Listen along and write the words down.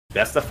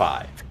Best of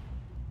 5.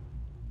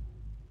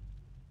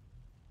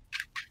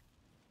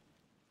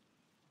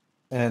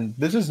 And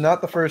this is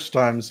not the first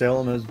time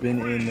Salem has been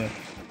in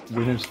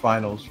winners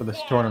finals for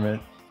this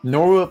tournament,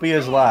 nor will it be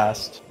his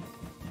last.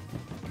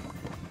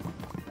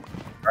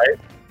 Right?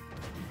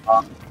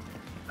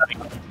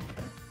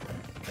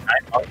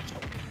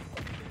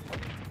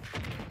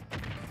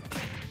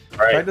 The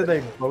fact that they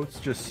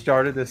both just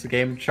started this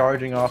game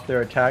charging off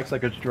their attacks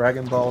like it's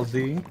Dragon Ball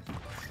Z.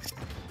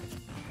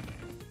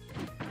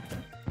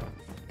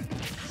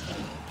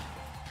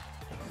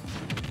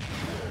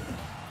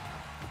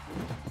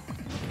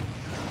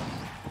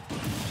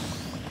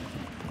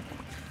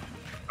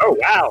 Oh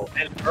wow!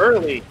 An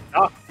early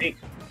knock take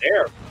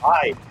there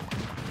by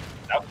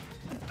that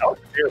was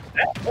zero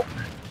death.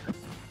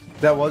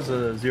 That was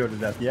a 0 to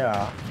death,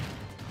 yeah.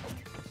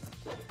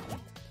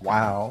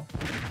 Wow.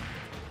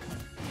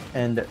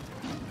 And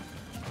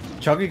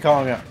Chunky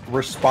Kong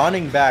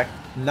responding back,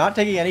 not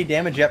taking any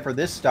damage yet for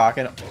this stock,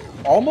 and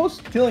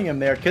almost killing him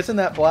there, kissing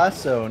that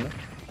blast zone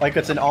like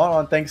it's an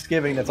on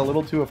Thanksgiving that's a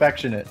little too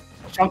affectionate.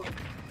 Chunky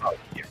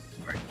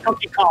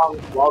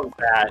Kong loves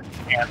that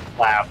and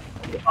slap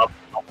up.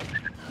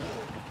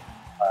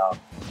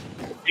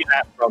 See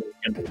that from the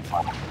end of the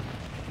class.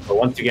 But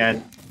once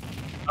again,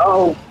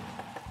 oh,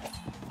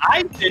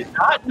 I did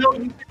not know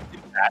you could do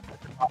that.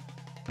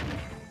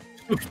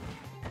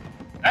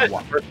 That is the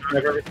first time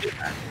I've ever seen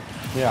that.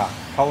 Yeah,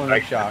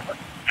 culinary shock.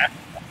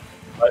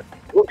 But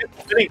look at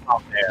the spinning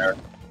pump there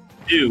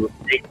to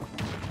take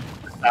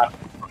the stop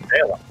from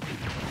Salem.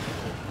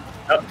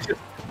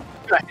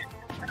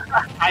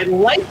 I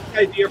like the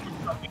idea from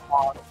Chunky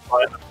Kong,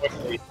 but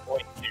unfortunately it's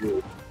going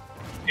to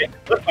get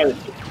flipped by the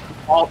team.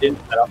 All in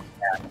set up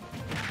again.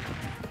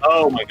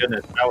 Oh my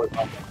goodness, that was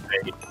almost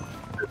a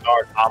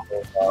bizarre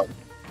combo of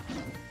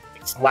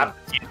slap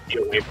the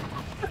TNT away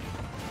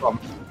from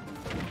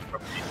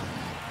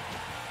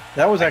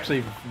That was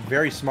actually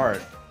very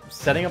smart.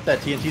 Setting up that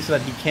TNT so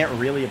that he can't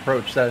really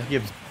approach, so that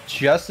gives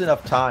just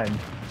enough time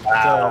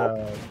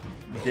to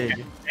dig.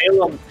 And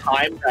Salem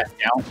timed that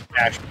down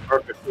smash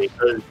perfectly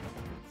because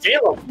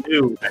Salem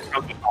knew that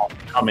Chunky Kong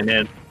was coming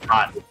in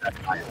hot with that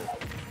time.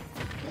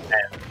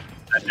 And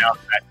that down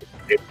smash was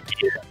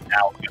 50 and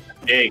now we have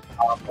a big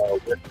combo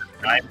with the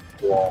diamond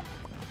wall.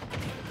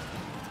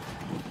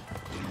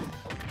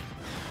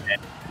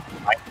 And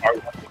my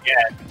card once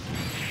again.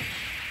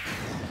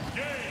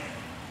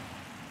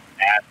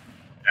 And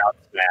down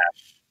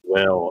smash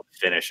will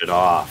finish it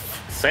off.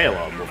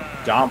 Salem will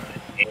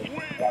dominate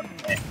game 1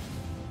 win.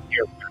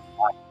 Here we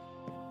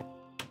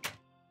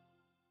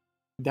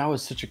That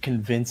was such a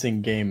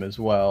convincing game as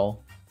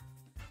well.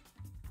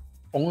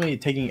 Only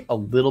taking a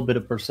little bit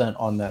of percent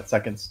on that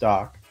second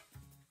stock.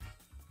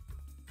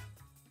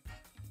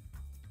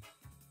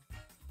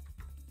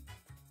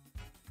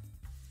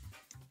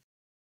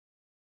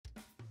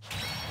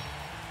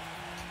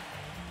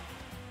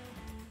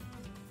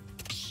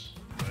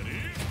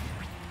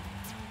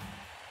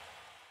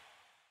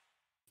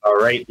 All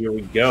right, here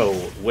we go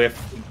with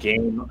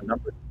game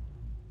number 5.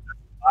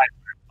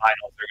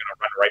 Finals. They're going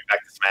to run right back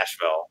to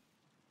Smashville.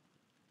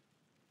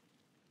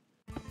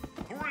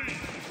 3,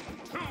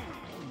 2,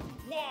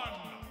 1,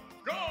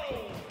 go!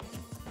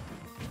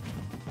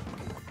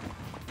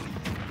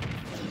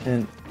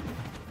 And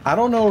I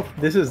don't know if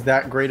this is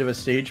that great of a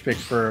stage pick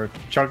for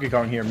Chunky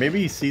Kong here.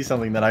 Maybe he sees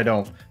something that I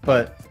don't,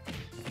 but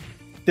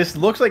this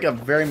looks like a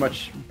very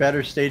much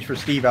better stage for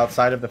Steve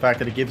outside of the fact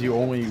that it gives you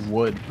only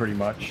wood, pretty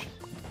much.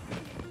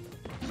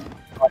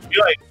 I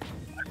feel like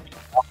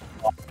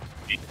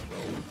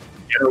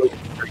generally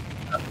pretty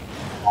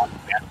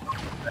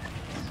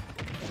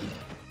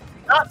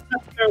not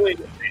necessarily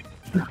the same.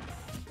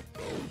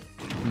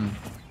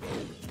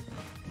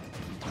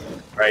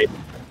 Right?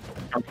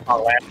 Chunky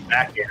Kong lands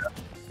back here.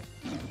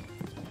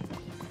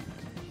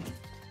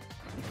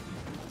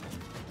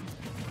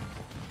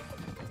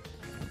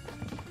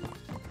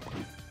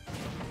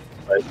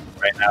 But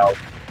right now,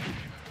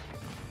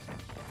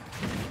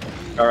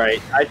 all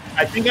right. I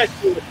think I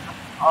see what.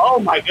 Oh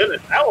my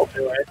goodness, that will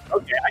do it.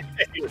 Okay, I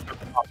think I see what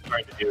Chunky Kong's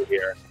trying to do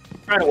here.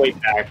 Trying to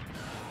wait back,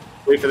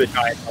 wait for the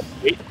giant,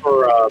 wait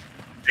for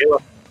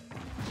Salem.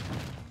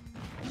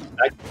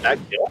 That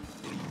kill.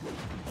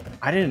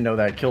 I didn't know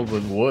that killed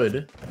with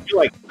wood. I feel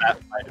like that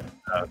might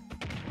have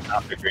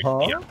not figured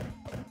me out.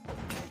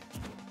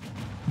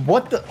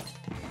 What the?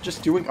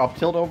 Just doing up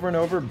tilt over and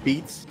over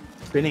beats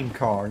spinning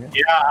Kong.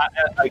 Yeah,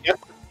 I guess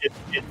it's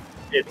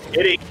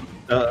hitting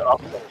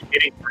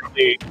hitting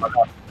really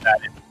enough that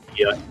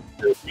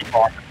the people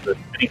on the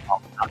spinning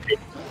Kong is not taking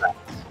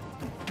effects.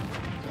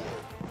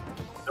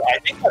 So I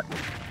think that's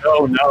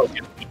no,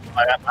 just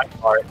my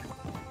part.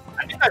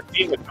 I think that's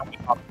seeing what Chunky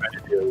Kong's trying to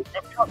do.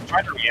 Chunky Kong's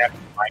trying to react to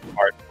my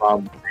part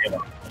from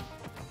Salem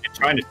and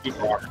trying to keep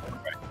armor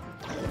right.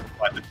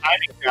 But the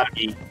timing's got to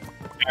be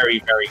very,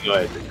 very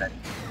good. And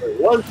it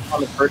was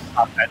on the first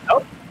top that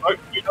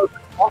you know, the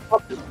small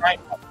up is right.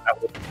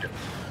 That was good.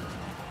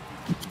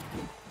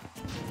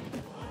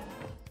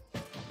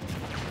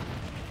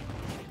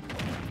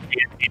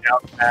 He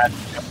down smash,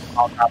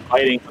 not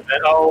fighting, but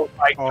then, oh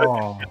my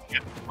Oh. goodness,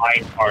 just gets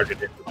mind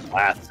parted into the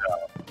lasso.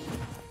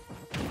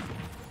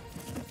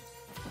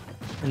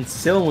 And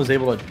Salem was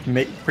able to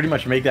pretty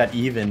much make that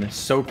even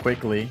so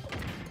quickly.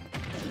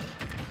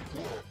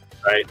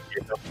 Right,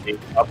 gets up the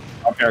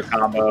up air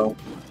combo,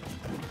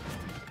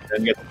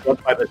 then gets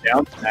flipped by the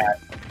down smash.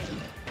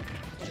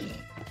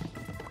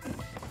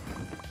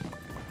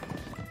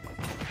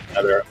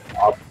 Another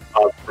up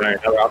air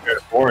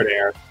to forward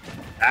air.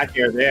 Back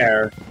air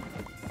there.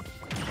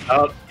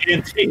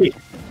 TNT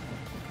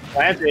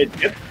planted.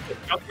 Gets the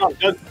jump on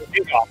does the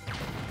thing off.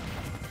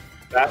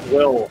 That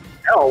will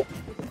help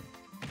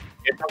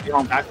get something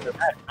on back to the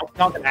net.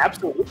 Something on can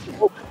absolutely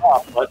pull it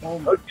off, but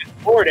gets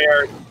forward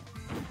air.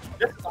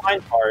 This is the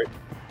hind part.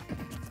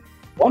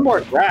 One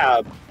more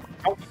grab.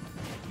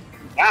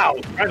 Wow,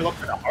 trying to look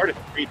for the hardest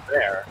reach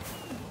there.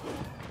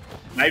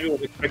 Maybe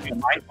was expecting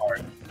a hind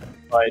part,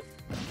 but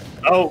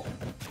oh,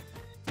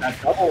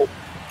 that double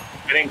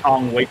Getting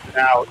Kong waits it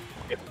out.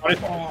 It's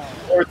punished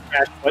forward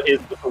smash, but is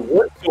with the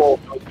wood tool,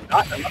 so it's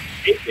not enough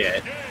to take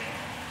it.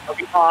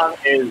 Donkey Kong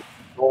is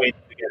going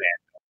to get it.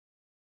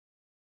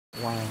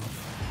 Wow.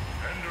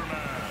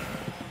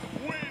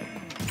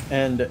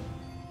 And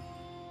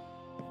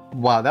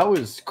wow, that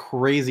was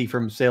crazy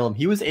from Salem.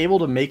 He was able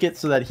to make it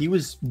so that he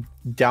was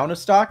down a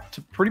stock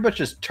to pretty much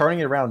just turning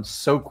it around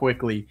so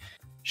quickly,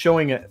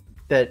 showing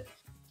that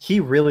he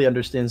really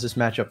understands this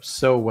matchup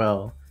so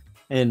well.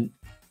 And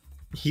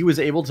he was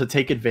able to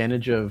take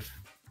advantage of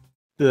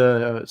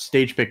the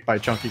stage pick by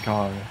Chunky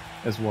Kong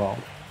as well.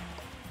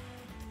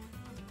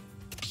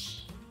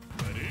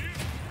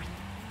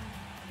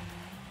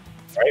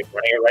 Right,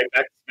 running it right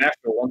back to Smash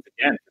Bros. Once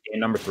again for game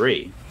number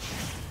 3.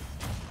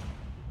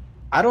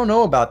 I don't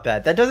know about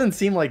that. That doesn't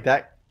seem like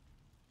that.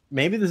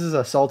 Maybe this is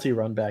a salty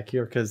run back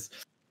here because,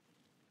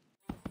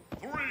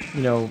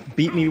 you know,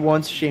 beat me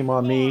once, shame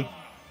on me.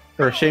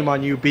 Or shame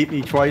on you, beat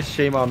me twice,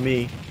 shame on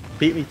me.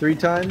 Beat me 3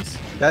 times,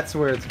 that's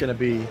where it's going to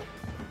be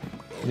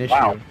an issue.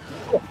 Wow.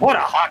 What a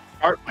hot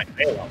start by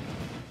Salem.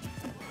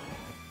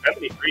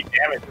 73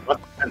 damage in less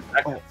than 10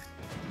 seconds.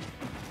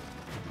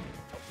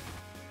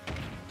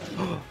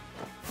 Oh.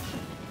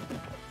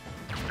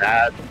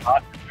 That's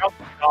not the jump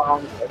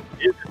song, but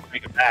it is to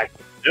make it back.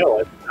 But still,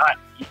 it's not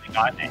even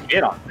gotten a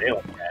hit on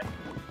Salem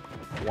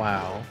yet.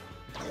 Wow.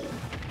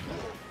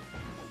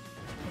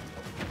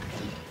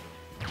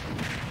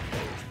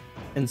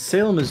 And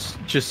Salem is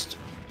just...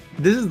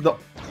 This is the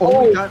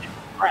only time...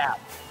 Crap.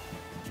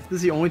 This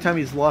is the only time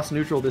he's lost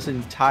neutral this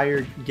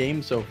entire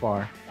game so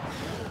far.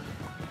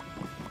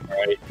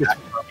 Alright, back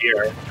from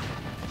here.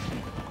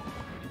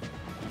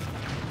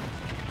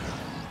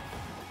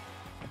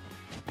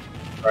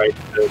 Alright,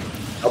 the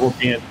double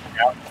team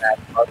down that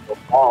but will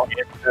fall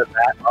into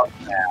that up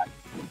smash.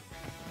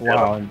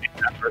 Wow. And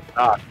that first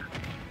stock.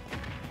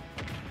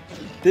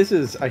 This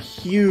is a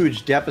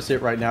huge deficit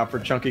right now for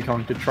Chunky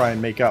Kong to try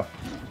and make up.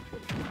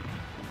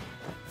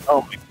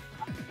 Oh my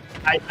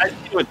God. I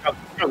see what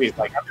Chunky's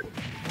like. I'm just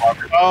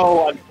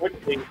oh,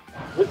 unfortunately,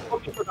 was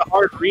looking for the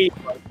hard read,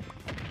 but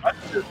let's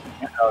just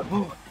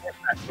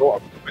that go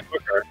up a bit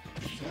quicker.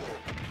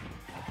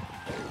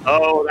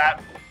 Oh,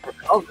 that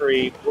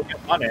recovery will get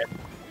on it.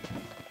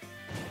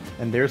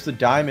 And there's the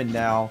diamond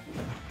now.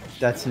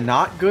 That's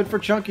not good for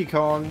Chunky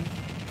Kong.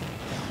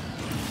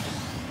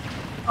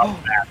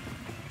 Up smash.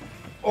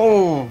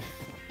 Oh!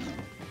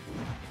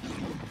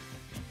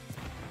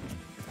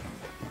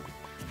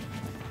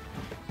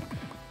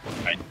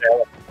 Right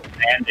there,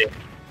 standing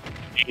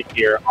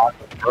here on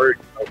the verge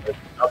of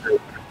another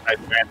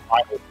Grand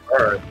Final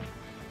berth.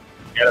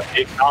 Get a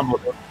big combo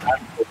this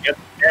time, will get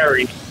the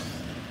carry.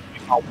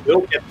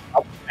 Will get the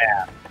up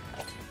smash.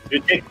 Do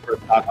take the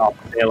first shot off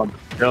Salem,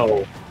 but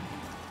still,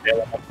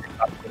 Salem will pick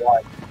up the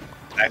one.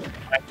 Back to the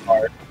next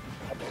card.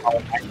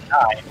 That's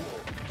 99.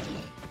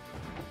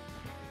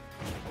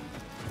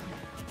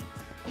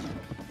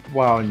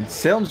 Wow, and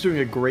Salem's doing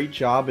a great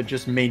job at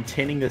just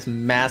maintaining this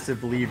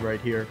massive lead right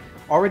here.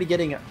 Already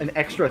getting an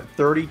extra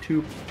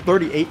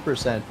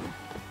 38%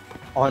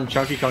 on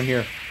Chunky Kong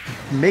here.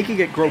 Making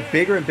it grow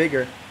bigger and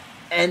bigger.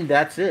 And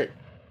that's it.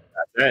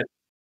 That's it.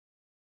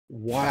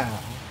 Wow.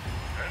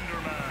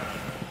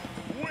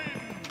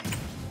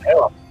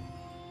 Salem.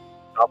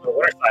 On the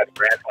winner side of the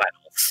Grand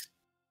Finals.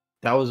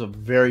 That was a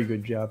very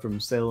good job from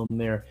Salem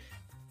there.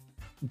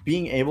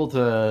 Being able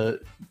to...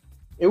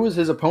 It was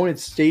his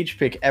opponent's stage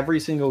pick every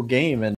single game, and